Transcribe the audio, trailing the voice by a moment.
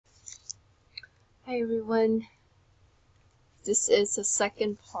Hi everyone. This is the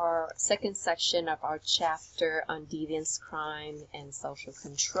second section of our chapter on deviance, crime, and social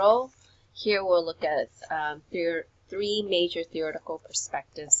control. Here we'll look at three major theoretical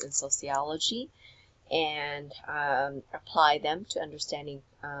perspectives in sociology and apply them to understanding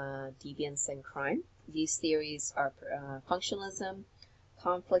deviance and crime. These theories are functionalism,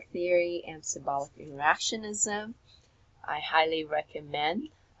 conflict theory, and symbolic interactionism. I highly recommend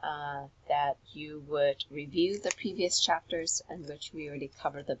that you would review the previous chapters in which we already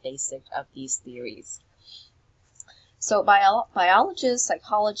covered the basics of these theories. So biologists,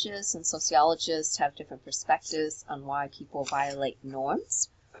 psychologists, and sociologists have different perspectives on why people violate norms.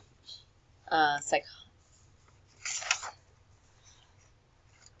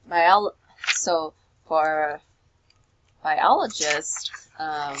 So for biologists,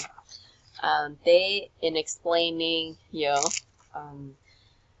 they, in explaining,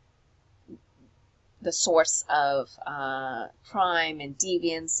 the source of crime and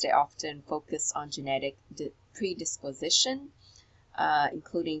deviance, they often focus on genetic predisposition,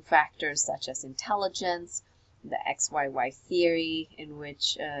 including factors such as intelligence, the XYY theory, in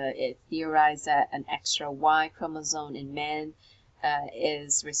which it theorized that an extra Y chromosome in men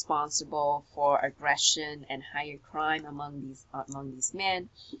is responsible for aggression and higher crime among these men.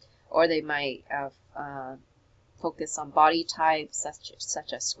 Or they might focus on body types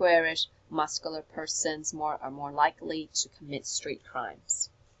such as squarish, muscular persons are more likely to commit street crimes.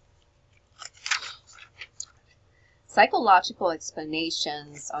 Psychological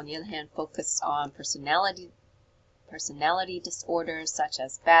explanations, on the other hand, focus on personality disorders such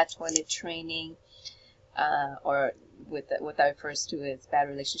as bad toilet training, or what I refers to as bad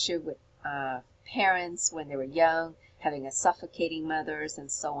relationship with parents when they were young, having a suffocating mothers,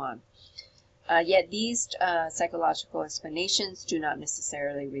 and so on. Yet these psychological explanations do not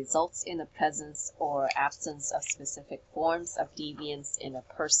necessarily result in the presence or absence of specific forms of deviance in a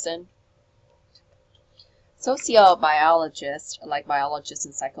person. Sociobiologists, like biologists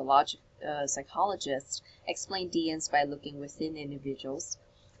and psychologists, explain deviance by looking within individuals.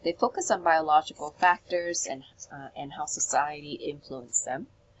 They focus on biological factors and how society influences them.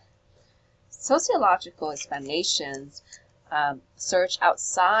 Sociological explanations search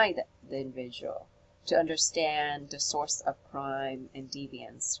outside the individual to understand the source of crime and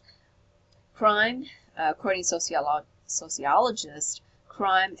deviance. Crime, according to sociologists,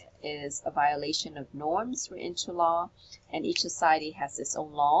 crime is a violation of norms written into law, and each society has its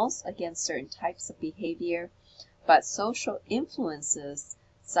own laws against certain types of behavior, but social influences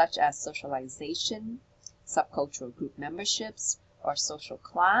such as socialization, subcultural group memberships, or social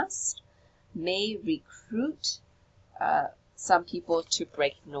class may recruit some people to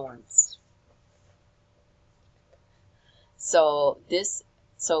break norms. So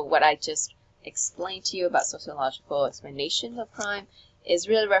what I just explained to you about sociological explanation of crime is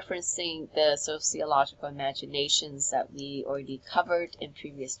really referencing the sociological imaginations that we already covered in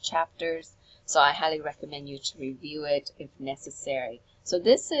previous chapters. So I highly recommend you to review it if necessary. So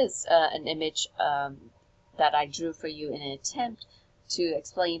this is an image that I drew for you in an attempt to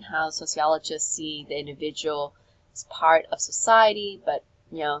explain how sociologists see the individual as part of society, but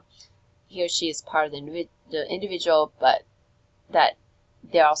he or she is part of the individual, but that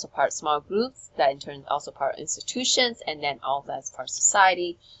they're also part of small groups, that in turn also part of institutions, and then all of that is part of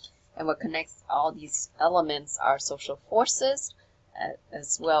society. And what connects all these elements are social forces,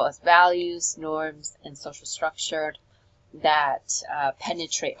 as well as values, norms, and social structure that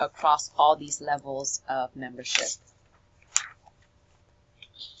penetrate across all these levels of membership.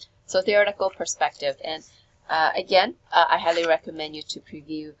 So theoretical perspective, and again, I highly recommend you to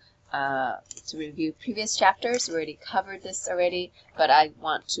review previous chapters. We already covered this already, but I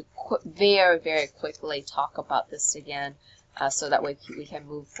want to very, very quickly talk about this again, so that way we can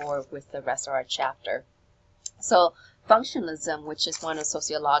move forward with the rest of our chapter. So functionalism, which is one of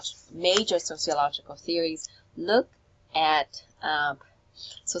major sociological theories, look at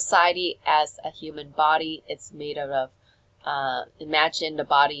society as a human body. It's made out of imagine the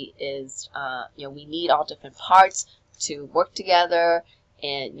body is, we need all different parts to work together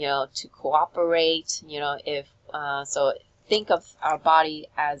and, to cooperate, so think of our body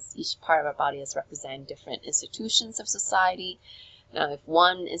as each part of our body as representing different institutions of society. Now, if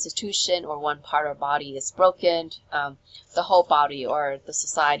one institution or one part of our body is broken, the whole body or the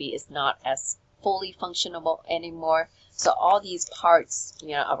society is not as fully functionable anymore. So all these parts,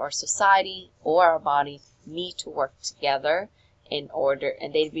 of our society or our body need to work together in order,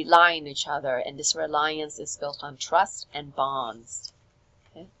 and they rely on each other, and this reliance is built on trust and bonds.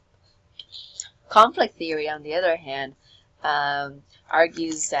 Okay? Conflict theory, on the other hand,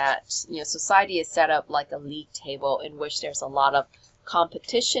 argues that society is set up like a league table in which there's a lot of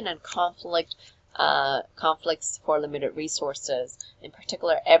competition and conflicts for limited resources. In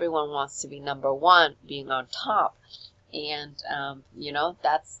particular, everyone wants to be number one, being on top. And,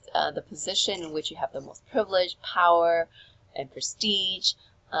 that's the position in which you have the most privilege, power, and prestige.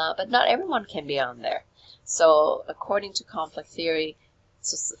 But not everyone can be on there. So according to conflict theory,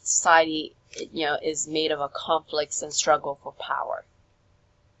 society, is made of a conflicts and struggle for power.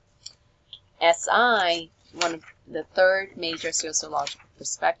 SI, the third major sociological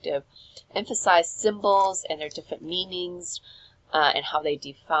perspective, emphasize symbols and their different meanings and how they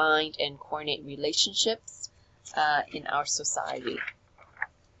define and coordinate relationships in our society.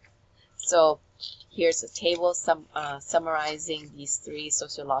 So here's a table summarizing these three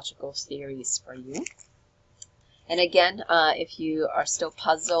sociological theories for you. And again, if you are still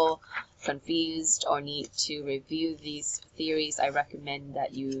puzzled, confused, or need to review these theories, I recommend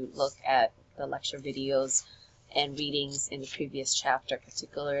that you look at the lecture videos and readings in the previous chapter,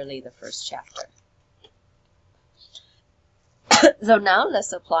 particularly the first chapter. So now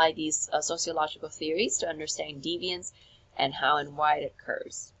let's apply these sociological theories to understand deviance and how and why it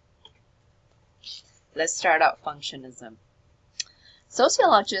occurs. Let's start out functionism.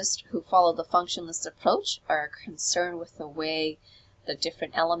 Sociologists who follow the functionalist approach are concerned with the way the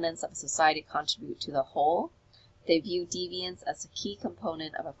different elements of a society contribute to the whole. They view deviance as a key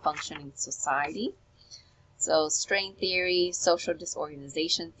component of a functioning society. So strain theory, social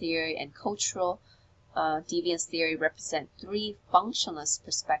disorganization theory, and cultural deviance theory represent three functionalist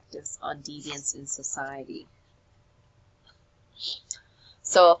perspectives on deviance in society.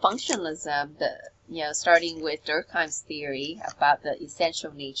 So functionalism, starting with Durkheim's theory about the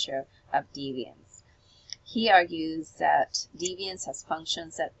essential nature of deviance. He argues that deviance has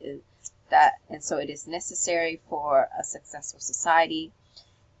functions and so it is necessary for a successful society.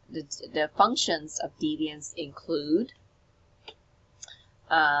 The functions of deviance include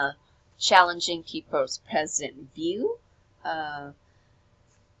challenging people's present view,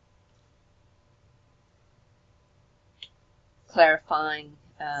 clarifying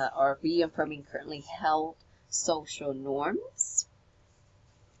or reaffirming currently held social norms,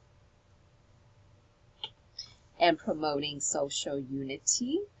 and promoting social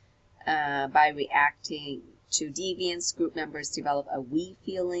unity. By reacting to deviance, group members develop a we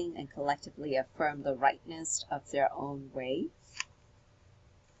feeling and collectively affirm the rightness of their own way.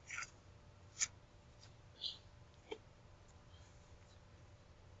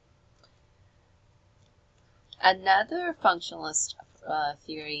 Another functionalist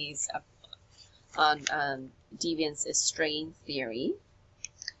theories on deviance is strain theory,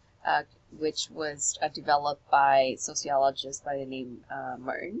 which was developed by sociologists by the name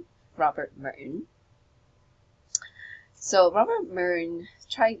Robert Merton. So Robert Merton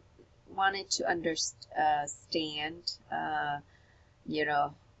wanted to understand,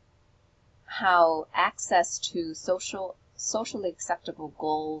 how access to socially acceptable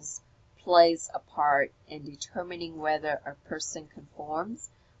goals plays a part in determining whether a person conforms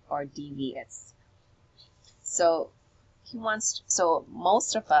or deviates. So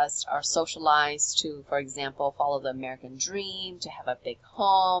most of us are socialized to, for example, follow the American dream, to have a big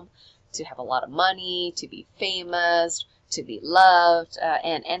home, to have a lot of money, to be famous, to be loved,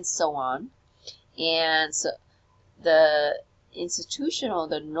 and so on. And so the institutional,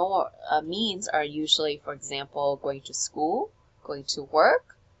 means are usually, for example, going to school, going to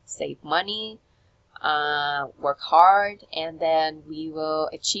work, save money, work hard, and then we will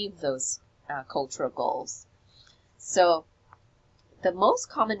achieve those cultural goals. So the most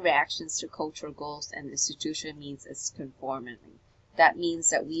common reactions to cultural goals and institutional means is conformity. That means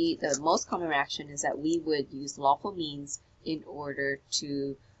that the most common reaction is that we would use lawful means in order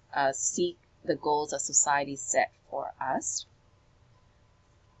to seek the goals of society set for us.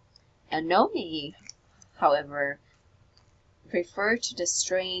 Anomi, however, refer to the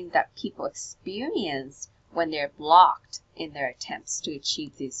strain that people experience when they're blocked in their attempts to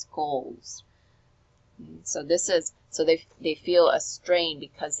achieve these goals. So they feel a strain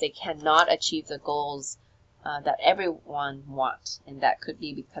because they cannot achieve the goals that everyone wants, and that could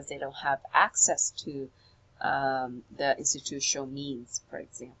be because they don't have access to the institutional means, for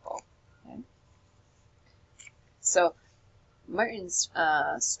example. Okay? So Merton's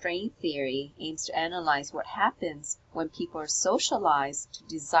strain theory aims to analyze what happens when people are socialized to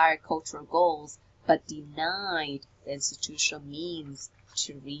desire cultural goals but denied the institutional means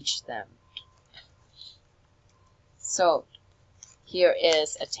to reach them. So here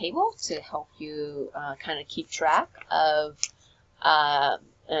is a table to help you kind of keep track of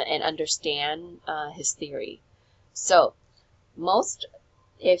and understand his theory. So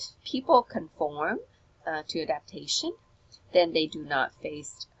if people conform to adaptation, then they do not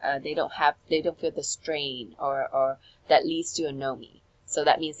face, they don't feel the strain or that leads to anomie. So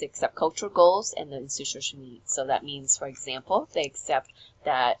that means they accept cultural goals and the institutional needs. So that means, for example, they accept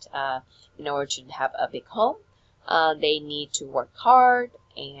that in order to have a big home, they need to work hard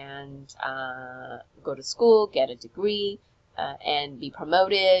and go to school, get a degree, and be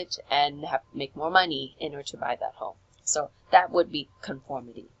promoted and make more money in order to buy that home. So that would be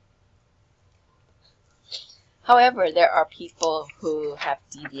conformity. However, there are people who have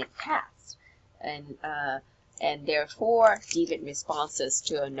deviant paths and therefore deviant responses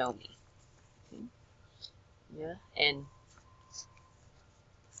to anomie. Okay. Yeah, and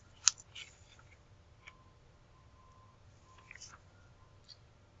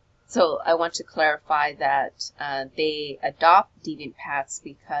so I want to clarify that they adopt deviant paths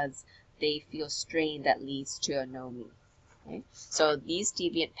because they feel strain that leads to anomie. Okay? So these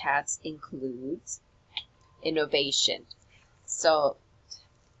deviant paths includes innovation. So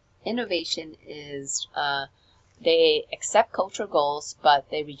innovation is they accept cultural goals, but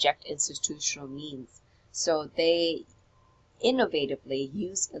they reject institutional means. So they innovatively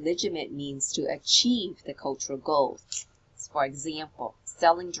use illegitimate means to achieve the cultural goals. For example,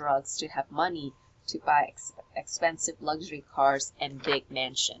 selling drugs to have money to buy expensive luxury cars and big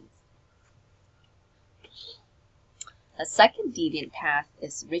mansions. A second deviant path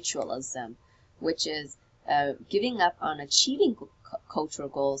is ritualism, which is giving up on achieving cultural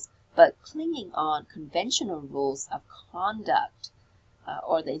goals, but clinging on conventional rules of conduct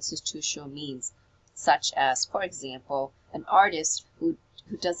or the institutional means, such as, for example, an artist who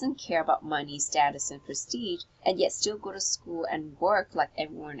doesn't care about money, status, and prestige, and yet still go to school and work like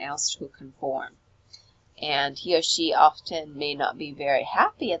everyone else who conform. And he or she often may not be very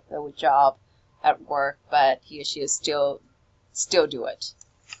happy at the job at work, but he or she will still do it.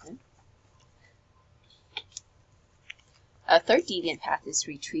 Okay. A third deviant path is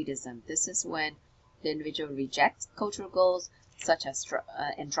retreatism. This is when the individual rejects cultural goals, such as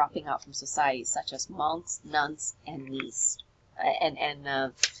and dropping out from society, such as monks, nuns, and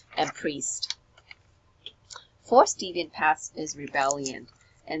and priests. Fourth deviant path is rebellion,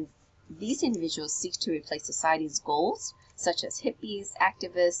 and these individuals seek to replace society's goals, such as hippies,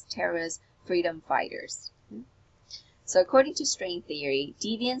 activists, terrorists, freedom fighters. So according to strain theory,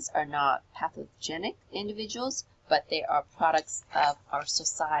 deviants are not pathogenic individuals, but they are products of our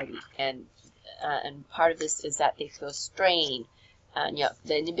society, and part of this is that they feel strain,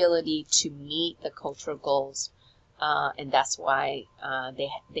 the inability to meet the cultural goals, and that's why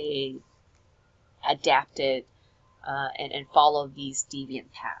they adapted and followed these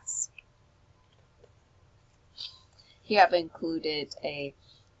deviant paths. Here I've included a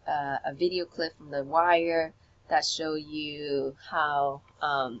video clip from The Wire that show you how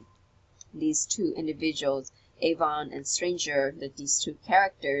these two individuals, Avon and Stranger, these two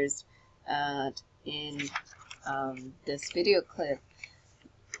characters in this video clip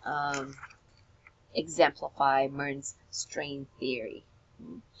exemplify Mearns' strain theory.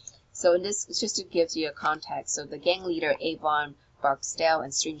 So in this, just to give you a context, so the gang leader Avon Barksdale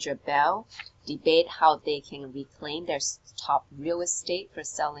and Stranger Bell debate how they can reclaim their top real estate for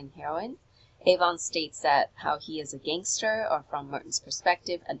selling heroin. Avon states that how he is a gangster, or from Merton's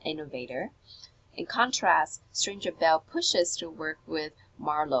perspective, an innovator. In contrast, Stranger Bell pushes to work with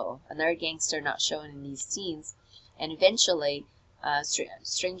Marlowe, another gangster not shown in these scenes, and eventually,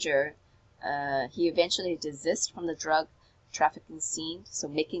 Stranger, he eventually desists from the drug trafficking scene, so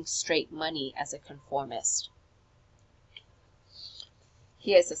making straight money as a conformist.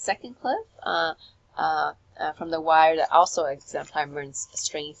 Here's a second clip from The Wire that also exemplifies Mearns'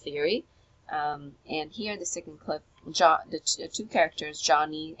 strain theory. And here in the second clip, the two characters,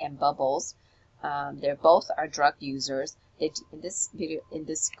 Johnny and Bubbles, they both are drug users. In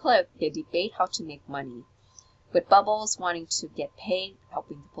this clip, they debate how to make money, with Bubbles wanting to get paid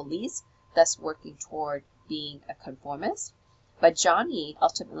helping the police, thus working toward being a conformist. But Johnny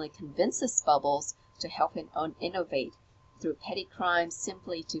ultimately convinces Bubbles to help him innovate through petty crimes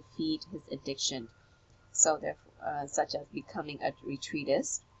simply to feed his addiction, so therefore, such as becoming a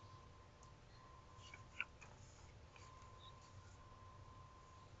retreatist.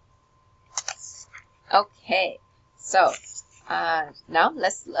 Okay, so now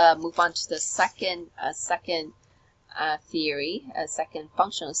let's move on to the second theory, a second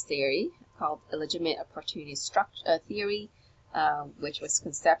functionalist theory called illegitimate opportunity theory, which was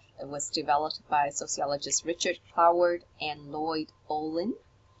developed by sociologists Richard Cloward and Lloyd Olin.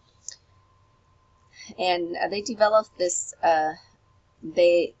 And they developed this.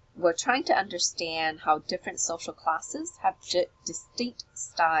 They we're trying to understand how different social classes have distinct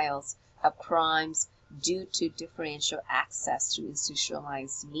styles of crimes due to differential access to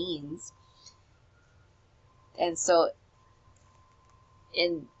institutionalized means. And so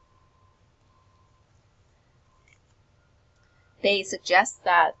they suggest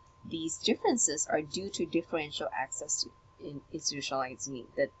that these differences are due to differential access to institutionalized means.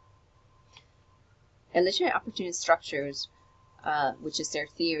 That illegitimate opportunity structures, which is their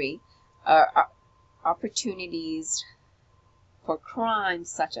theory, are opportunities for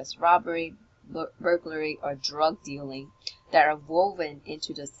crimes such as robbery, burglary, or drug dealing that are woven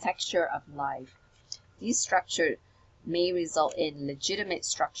into the texture of life. These structures may result in legitimate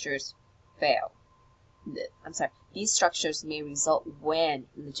structures fail. These structures may result when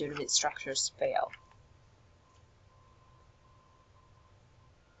legitimate structures fail.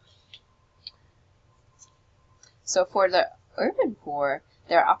 So for the urban poor,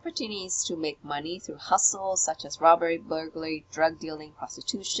 there are opportunities to make money through hustles such as robbery, burglary, drug dealing,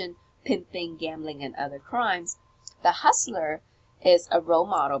 prostitution, pimping, gambling, and other crimes. The hustler is a role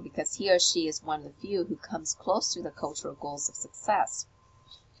model because he or she is one of the few who comes close to the cultural goals of success.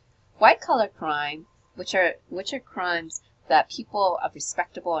 White-collar crime, which are crimes that people of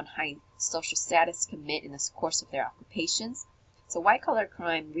respectable and high social status commit in the course of their occupations. So white-collar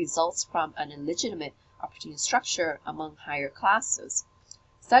crime results from an illegitimate opportunity structure among higher classes.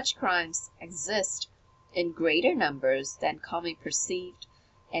 Such crimes exist in greater numbers than commonly perceived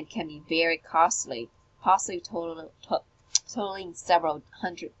and can be very costly, possibly totaling several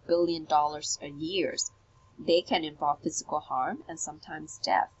 $100 billion a year. They can involve physical harm and sometimes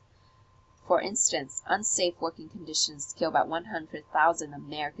death. For instance, unsafe working conditions kill about 100,000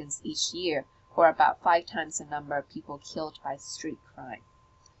 Americans each year, or about 5 times the number of people killed by street crime.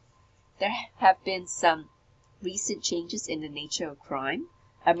 There have been some recent changes in the nature of crime.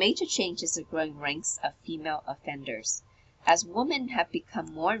 A major change is the growing ranks of female offenders. As women have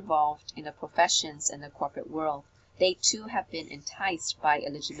become more involved in the professions and the corporate world, they too have been enticed by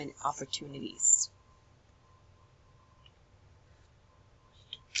illegitimate opportunities.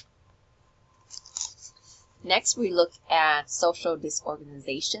 Next, we look at social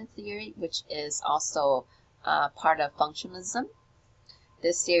disorganization theory, which is also part of functionalism.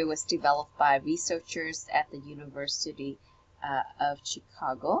 This theory was developed by researchers at the University of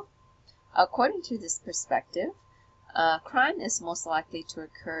Chicago. According to this perspective, crime is most likely to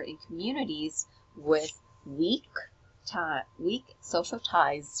occur in communities with weak social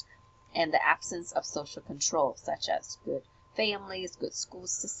ties and the absence of social control, such as good families, good school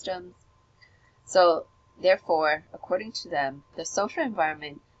systems. So, therefore, according to them, the social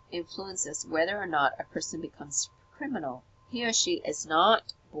environment influences whether or not a person becomes criminal. He or she is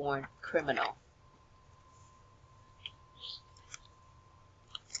not born criminal.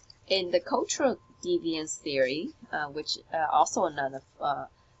 In the cultural deviance theory, which also another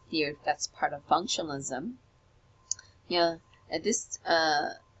theory that's part of functionalism,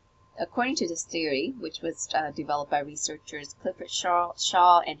 according to this theory, which was developed by researchers Clifford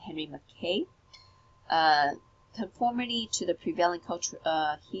Shaw and Henry McKay, conformity to the prevailing culture.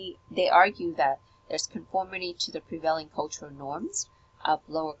 They argue that there's conformity to the prevailing cultural norms of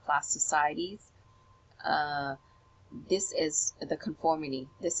lower class societies. This is the conformity.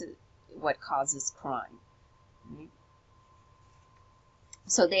 This is what causes crime. Right?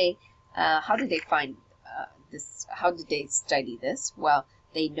 So they, how did they find this? How did they study this? Well,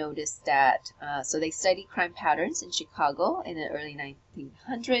 they noticed that. So they studied crime patterns in Chicago in the early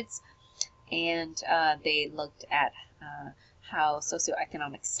 1900s, and they looked at how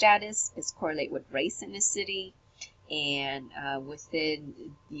socioeconomic status is correlated with race in the city, and within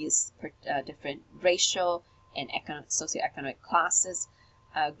these different racial and socioeconomic classes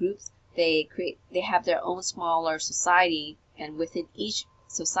groups, they have their own smaller society, and within each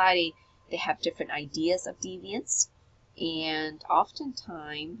society they have different ideas of deviance, and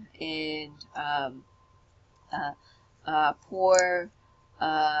oftentimes in poor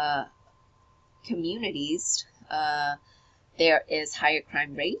communities, there is higher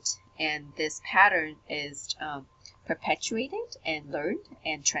crime rate, and this pattern is perpetuated and learned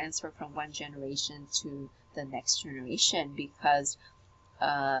and transferred from one generation to the next generation, because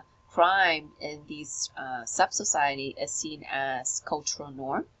crime in these sub-society is seen as cultural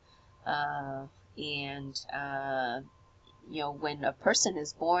norm, and when a person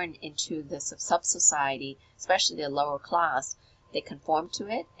is born into this sub-society, especially the lower class, they conform to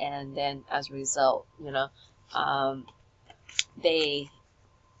it, and then as a result, they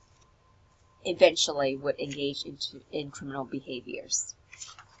eventually would engage in criminal behaviors.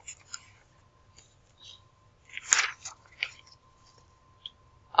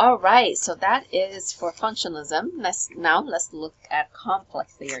 All right, so that is for functionalism. Let's look at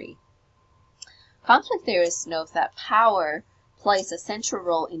conflict theory. Conflict theorists note that power plays a central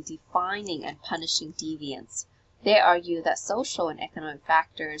role in defining and punishing deviance. They argue that social and economic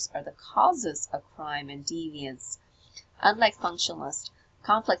factors are the causes of crime and deviance. Unlike functionalists,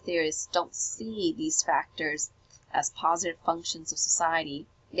 conflict theorists don't see these factors as positive functions of society.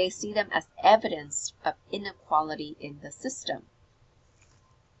 They see them as evidence of inequality in the system.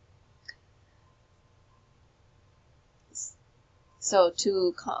 So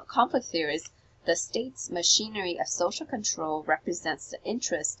to conflict theorists, the state's machinery of social control represents the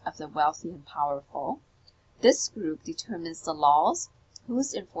interests of the wealthy and powerful. This group determines the laws,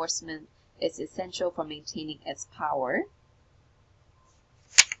 whose enforcement is essential for maintaining its power.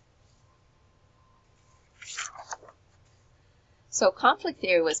 So conflict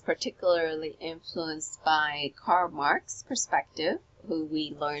theory was particularly influenced by Karl Marx's perspective, who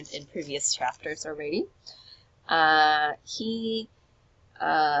we learned in previous chapters already. He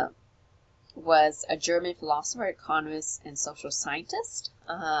was a German philosopher, economist, and social scientist,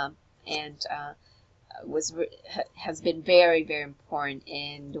 and has been very, very important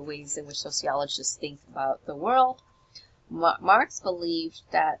in the ways in which sociologists think about the world. Marx believed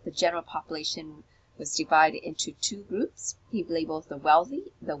that the general population was divided into two groups. He labeled the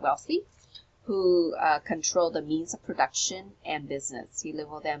wealthy, who control the means of production and business. He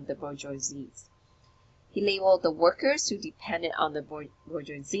labeled them the bourgeoisie. He labeled the workers who depended on the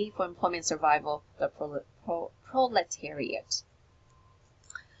bourgeoisie for employment and survival the proletariat.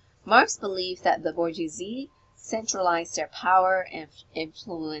 Marx believed that the bourgeoisie centralized their power and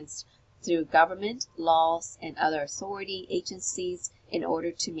influence through government, laws, and other authority agencies in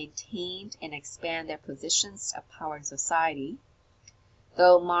order to maintain and expand their positions of power in society.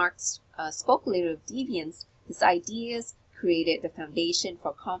 Though Marx spoke later of deviance, his ideas created the foundation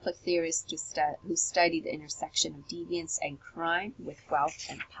for conflict theorists who study the intersection of deviance and crime with wealth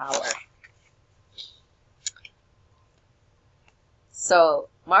and power. So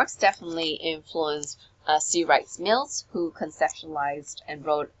Marx definitely influenced C. Wright Mills, who conceptualized and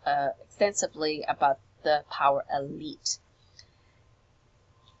wrote extensively about the power elite.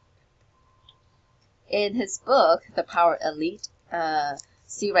 In his book, The Power Elite,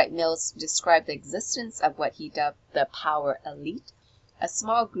 C. Wright Mills described the existence of what he dubbed the power elite, a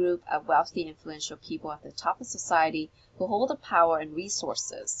small group of wealthy, influential people at the top of society who hold the power and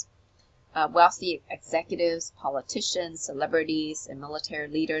resources. Wealthy executives, politicians, celebrities, and military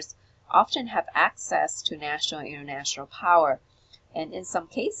leaders often have access to national and international power, and in some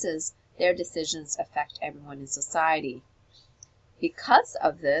cases, their decisions affect everyone in society. Because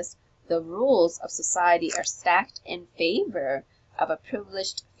of this, the rules of society are stacked in favor of a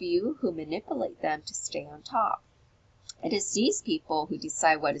privileged few who manipulate them to stay on top. It is these people who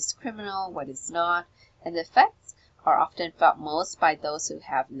decide what is criminal, what is not, and the effects are often felt most by those who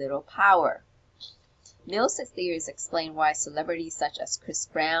have little power. Mills' theories explain why celebrities such as Chris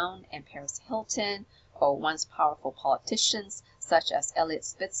Brown and Paris Hilton, or once powerful politicians such as Eliot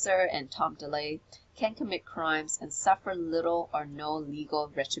Spitzer and Tom DeLay, can commit crimes and suffer little or no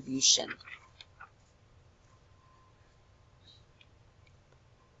legal retribution.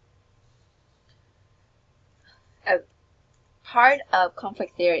 Part of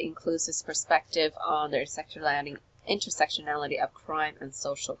conflict theory includes this perspective on the intersectionality of crime and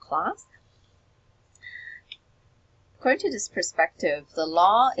social class. According to this perspective, the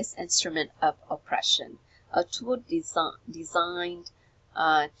law is an instrument of oppression, a tool designed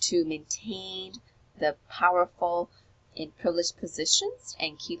to maintain the powerful in privileged positions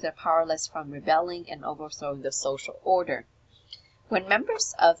and keep the powerless from rebelling and overthrowing the social order. When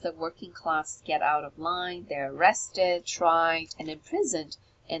members of the working class get out of line, they are arrested, tried, and imprisoned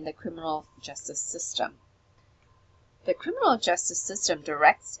in the criminal justice system. The criminal justice system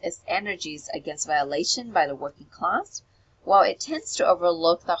directs its energies against violation by the working class, while it tends to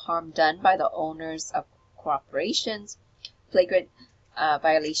overlook the harm done by the owners of corporations. Flagrant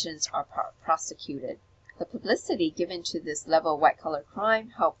violations are prosecuted. The publicity given to this level of white-collar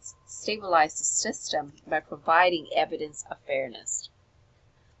crime helps stabilize the system by providing evidence of fairness.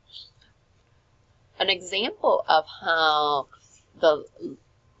 An example of how the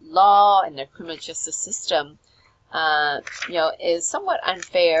law and the criminal justice system is somewhat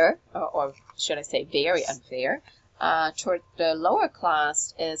unfair, or should I say very unfair, toward the lower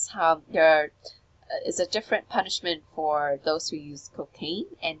class is how there is a different punishment for those who use cocaine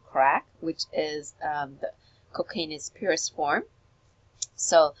and crack, which is the cocaine is purest form.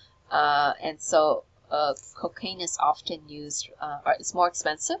 So cocaine is often used, or it's more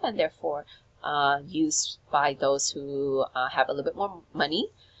expensive, and therefore used by those who have a little bit more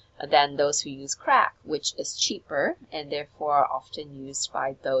money than those who use crack, which is cheaper and therefore often used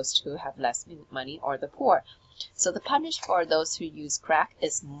by those who have less money or the poor. So the punishment for those who use crack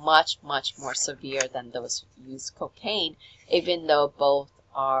is much, much more severe than those who use cocaine, even though both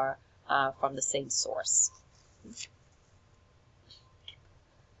are from the same source.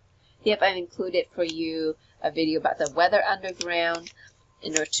 Yep, I've included for you a video about the Weather Underground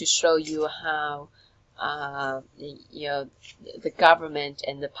in order to show you how the government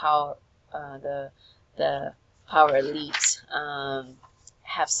and the power elite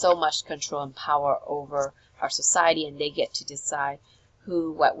have so much control and power over our society, and they get to decide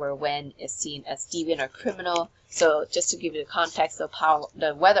who, what, where, when is seen as deviant or criminal. So just to give you the context, the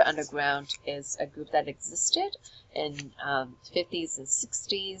Weather Underground is a group that existed in 50s and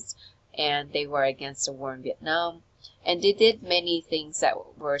 60s, and they were against the war in Vietnam. And they did many things that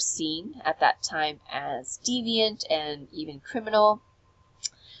were seen at that time as deviant and even criminal.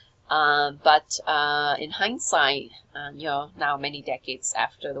 But in hindsight, now many decades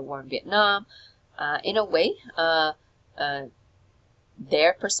after the war in Vietnam, in a way,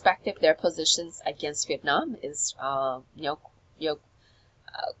 their perspective, their positions against Vietnam is,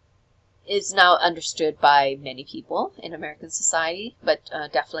 is now understood by many people in American society, but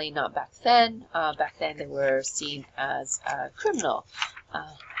definitely not back then. Back then, they were seen as criminal.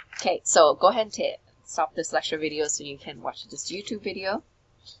 Okay, so go ahead and stop this lecture video so you can watch this YouTube video.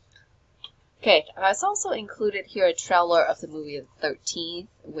 Okay, I've also included here a trailer of the movie The 13th,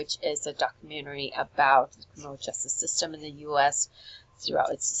 which is a documentary about the criminal justice system in the U.S.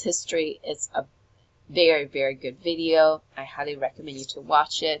 throughout its history. It's a very, very good video. I highly recommend you to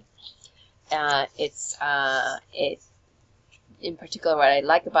watch it. In particular, what I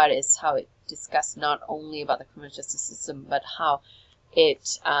like about it is how it discussed not only about the criminal justice system, but how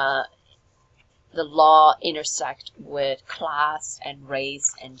the law intersect with class and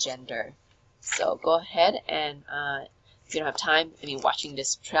race and gender. So go ahead and if you don't have time, watching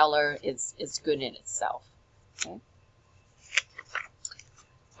this trailer is good in itself. Okay.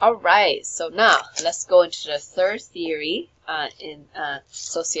 All right, so now let's go into the third theory in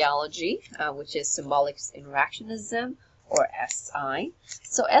sociology, which is symbolic interactionism, or SI.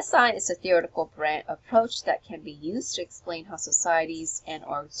 So SI is a theoretical approach that can be used to explain how societies and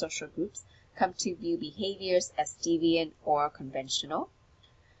or social groups come to view behaviors as deviant or conventional.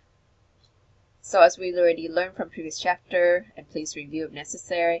 So as we already learned from previous chapter, and please review if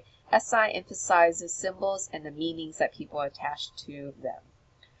necessary, SI emphasizes symbols and the meanings that people attach to them.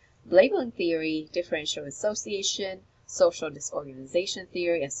 Labeling theory, differential association, social disorganization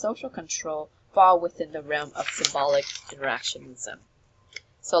theory, and social control fall within the realm of symbolic interactionism.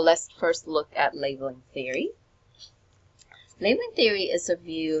 So let's first look at labeling theory. Labeling theory is a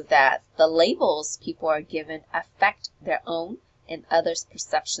view that the labels people are given affect their own and others'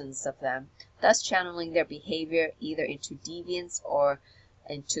 perceptions of them, thus channeling their behavior either into deviance or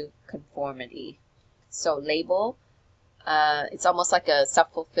into conformity. So label, it's almost like a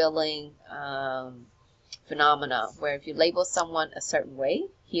self-fulfilling phenomena, where if you label someone a certain way,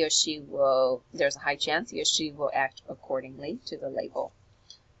 he or she will, there's a high chance he or she will act accordingly to the label.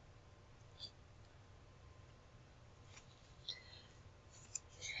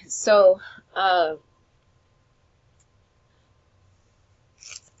 So,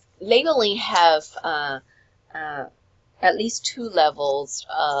 labeling have at least two levels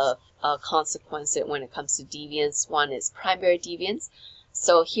of consequence when it comes to deviance. One is primary deviance.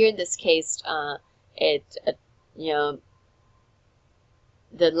 So here in this case,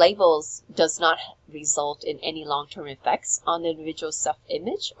 the labels does not result in any long-term effects on the individual's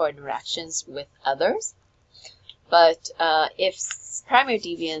self-image or interactions with others. But if primary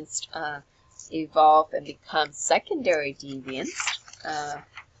deviance evolve and become secondary deviance,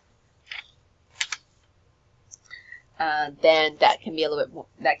 then that can be a little bit more,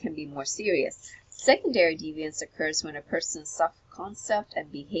 that can be more serious. Secondary deviance occurs when a person's self-concept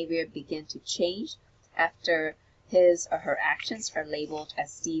and behavior begin to change after his or her actions are labeled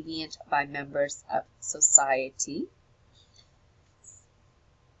as deviant by members of society.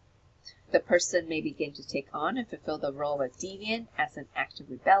 The person may begin to take on and fulfill the role of deviant as an act of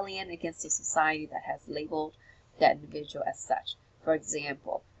rebellion against the society that has labeled that individual as such. For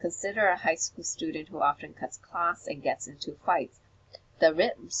example, consider a high school student who often cuts class and gets into fights.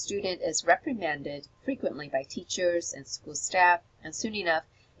 The student is reprimanded frequently by teachers and school staff, and soon enough,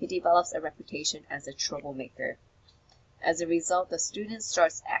 he develops a reputation as a troublemaker. As a result, the student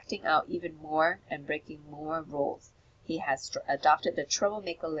starts acting out even more and breaking more rules. He has adopted the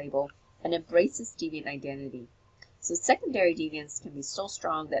troublemaker label and embraces deviant identity. So secondary deviance can be so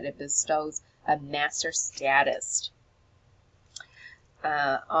strong that it bestows a master status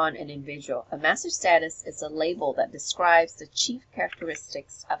on an individual. A master status is a label that describes the chief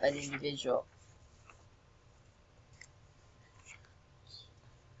characteristics of an individual.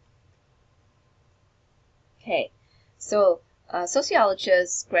 Okay, so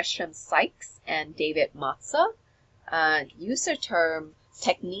sociologists Gresham Sykes and David Matza use the term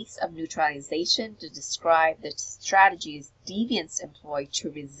techniques of neutralization to describe the strategies deviants employ to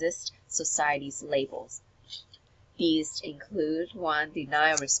resist society's labels. These include, one,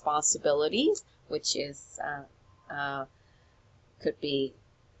 denial of responsibilities, which is could be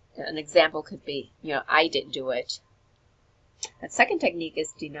an example could be, I didn't do it. A second technique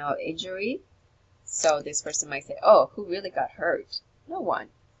is denial of injury. So this person might say, oh, who really got hurt? No one.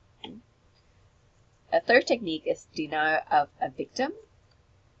 A third technique is denial of a victim.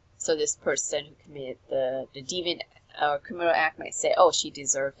 So this person who committed the deviant or criminal act might say, oh, she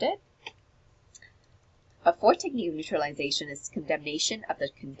deserved it. A fourth technique of neutralization is condemnation of the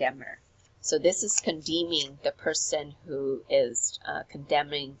condemner. So this is condemning the person who is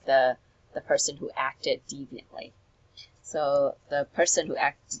condemning the person who acted deviantly. So the person who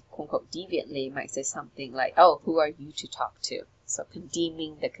acts, quote unquote, deviantly might say something like, oh, who are you to talk to? So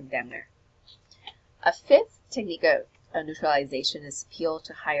condemning the condemner. A fifth technique of neutralization is appeal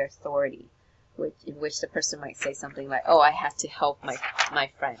to higher authority, in which the person might say something like, oh, I had to help my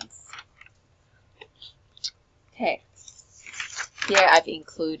friends. Okay. Here I've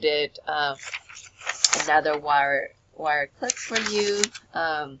included another wire clip for you.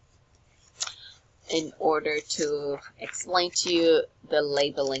 In order to explain to you the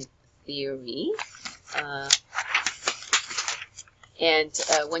labeling theory.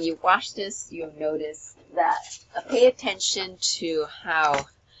 When you watch this, you'll notice that pay attention to how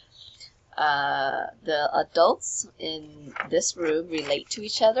the adults in this room relate to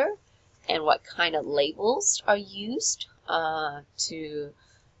each other and what kind of labels are used by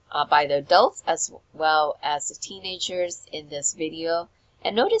the adults as well as the teenagers in this video.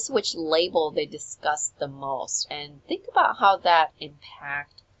 And notice which label they discuss the most and think about how that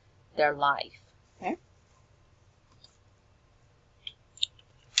impacts their life. Okay?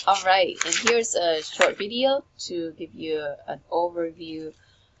 Alright, and here's a short video to give you an overview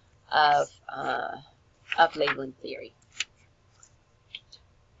of labeling theory.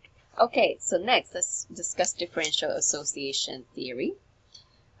 Okay, so next let's discuss differential association theory.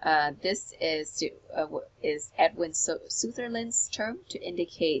 This is Edwin Sutherland's term to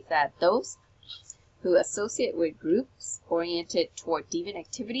indicate that those who associate with groups oriented toward deviant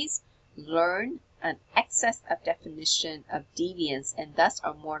activities learn an excess of definition of deviance and thus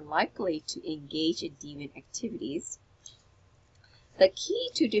are more likely to engage in deviant activities. The key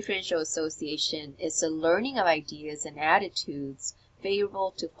to differential association is the learning of ideas and attitudes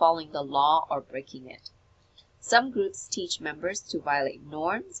favorable to following the law or breaking it. Some groups teach members to violate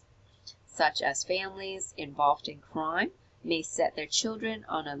norms, such as families involved in crime may set their children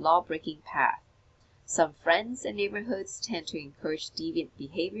on a law-breaking path. Some friends and neighborhoods tend to encourage deviant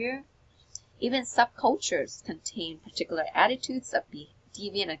behavior. Even subcultures contain particular attitudes of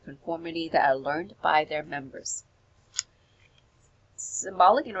deviant and conformity that are learned by their members.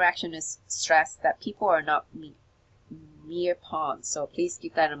 Symbolic interaction is stressed that people are not mere pawns, so please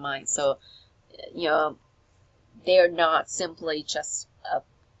keep that in mind. So, they are not simply just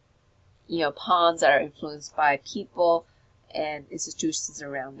pawns that are influenced by people and institutions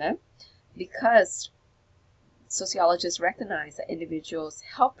around them, because sociologists recognize that individuals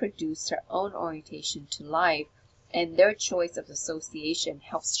help produce their own orientation to life, and their choice of association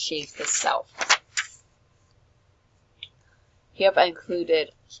helps shape the self. Here I've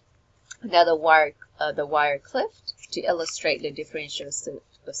included another the wire clip to illustrate the differential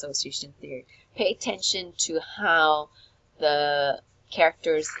association theory. Pay attention to how the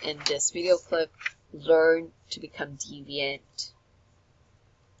characters in this video clip learn to become deviant.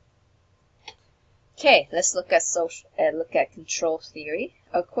 Okay, let's look at control theory.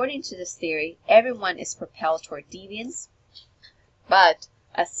 According to this theory, everyone is propelled toward deviance, but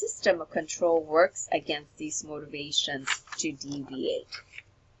a system of control works against these motivations to deviate.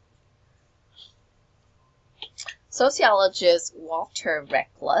 Sociologist Walter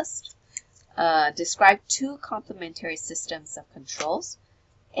Reckless described two complementary systems of controls.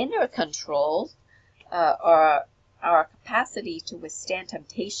 Inner controls are our capacity to withstand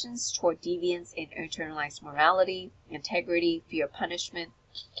temptations toward deviance in internalized morality, integrity, fear of punishment,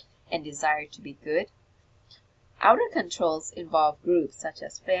 and desire to be good. Outer controls involve groups such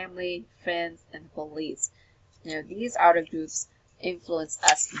as family, friends, and police. These outer groups influence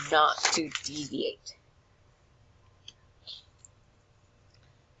us not to deviate.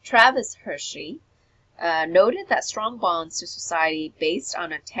 Travis Hershey noted that strong bonds to society based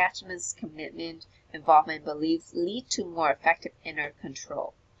on attachments, commitment, involvement, and beliefs lead to more effective inner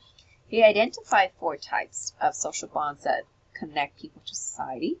control. He identified 4 types of social bonds that connect people to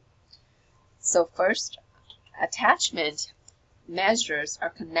society. So first, attachment measures our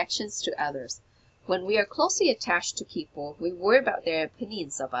connections to others. When we are closely attached to people, we worry about their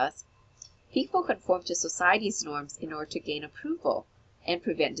opinions of us. People conform to society's norms in order to gain approval and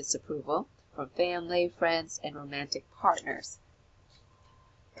prevent disapproval from family, friends, and romantic partners.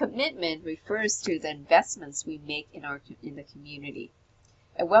 Commitment refers to the investments we make in the community.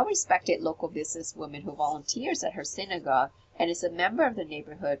 A well-respected local businesswoman who volunteers at her synagogue and is a member of the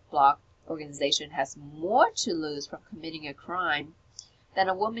neighborhood block organization has more to lose from committing a crime than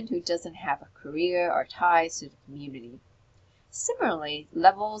a woman who doesn't have a career or ties to the community. Similarly,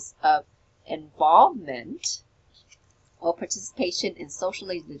 levels of involvement or participation in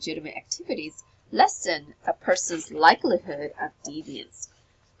socially legitimate activities lessen a person's likelihood of deviance.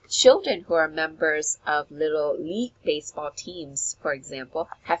 Children who are members of Little League baseball teams, for example,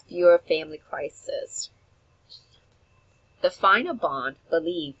 have fewer family crises. The final bond,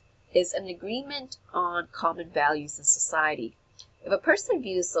 belief, is an agreement on common values in society. If a person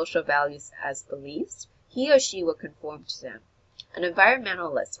views social values as beliefs, he or she will conform to them. An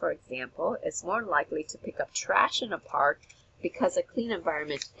environmentalist, for example, is more likely to pick up trash in a park because a clean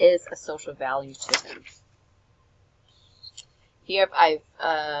environment is a social value to him. Here I've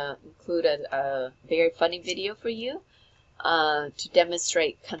included a very funny video for you to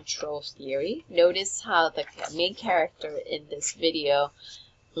demonstrate control theory. Notice how the main character in this video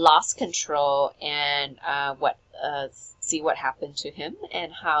lost control and see what happened to him,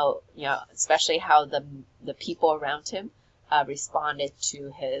 and how, especially how the people around him responded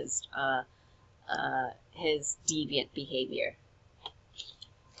to his deviant behavior.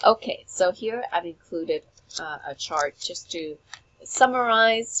 Okay, so here I've included a chart just to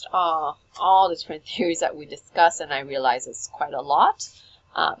summarize all the different theories that we discussed, and I realize it's quite a lot,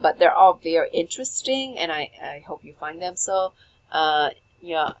 but they're all very interesting, and I hope you find them so.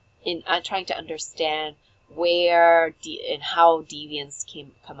 In trying to understand where and how deviance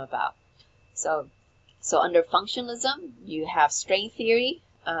come about. So under functionalism, you have strain theory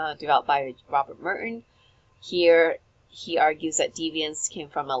developed by Robert Merton. Here, he argues that deviance came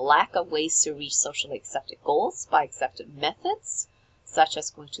from a lack of ways to reach socially accepted goals by accepted methods, such as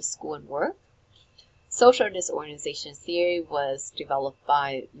going to school and work. Social disorganization theory was developed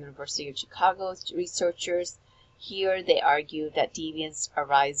by University of Chicago's researchers. Here, they argue that deviance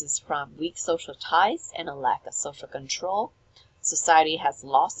arises from weak social ties and a lack of social control. Society has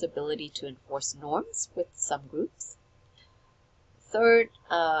lost the ability to enforce norms with some groups. Third,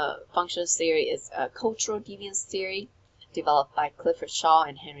 functional theory is cultural deviance theory, developed by Clifford Shaw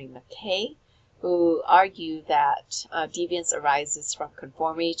and Henry Mackay, who argue that deviance arises from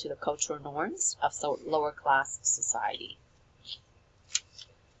conformity to the cultural norms of lower class society.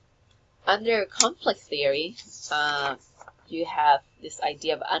 Under conflict theory, you have this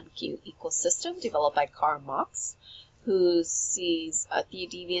idea of unequal system developed by Karl Marx, who sees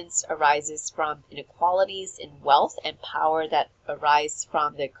deviance arises from inequalities in wealth and power that arise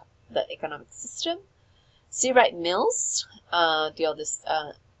from the economic system. C. Wright Mills dealt this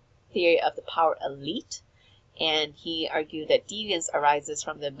theory of the power elite, and he argued that deviance arises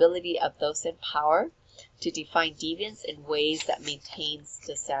from the ability of those in power to define deviance in ways that maintains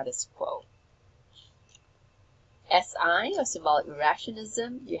the status quo. SI, or symbolic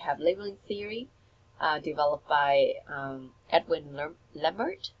irrationalism, you have labeling theory, developed by Edwin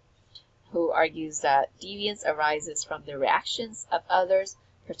Lemert, who argues that deviance arises from the reactions of others,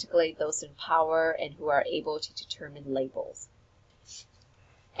 particularly those in power and who are able to determine labels.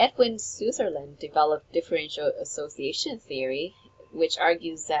 Edwin Sutherland developed differential association theory, which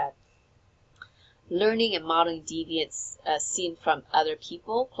argues that learning and modeling deviance seen from other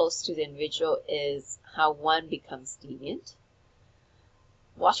people close to the individual is how one becomes deviant.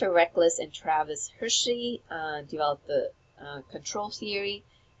 Walter Reckless and Travis Hershey developed the control theory.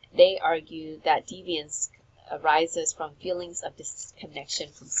 They argue that deviance arises from feelings of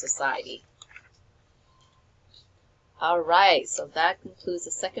disconnection from society. Alright, so that concludes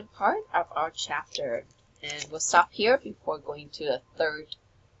the second part of our chapter. And we'll stop here before going to the third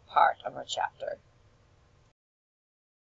part of our chapter.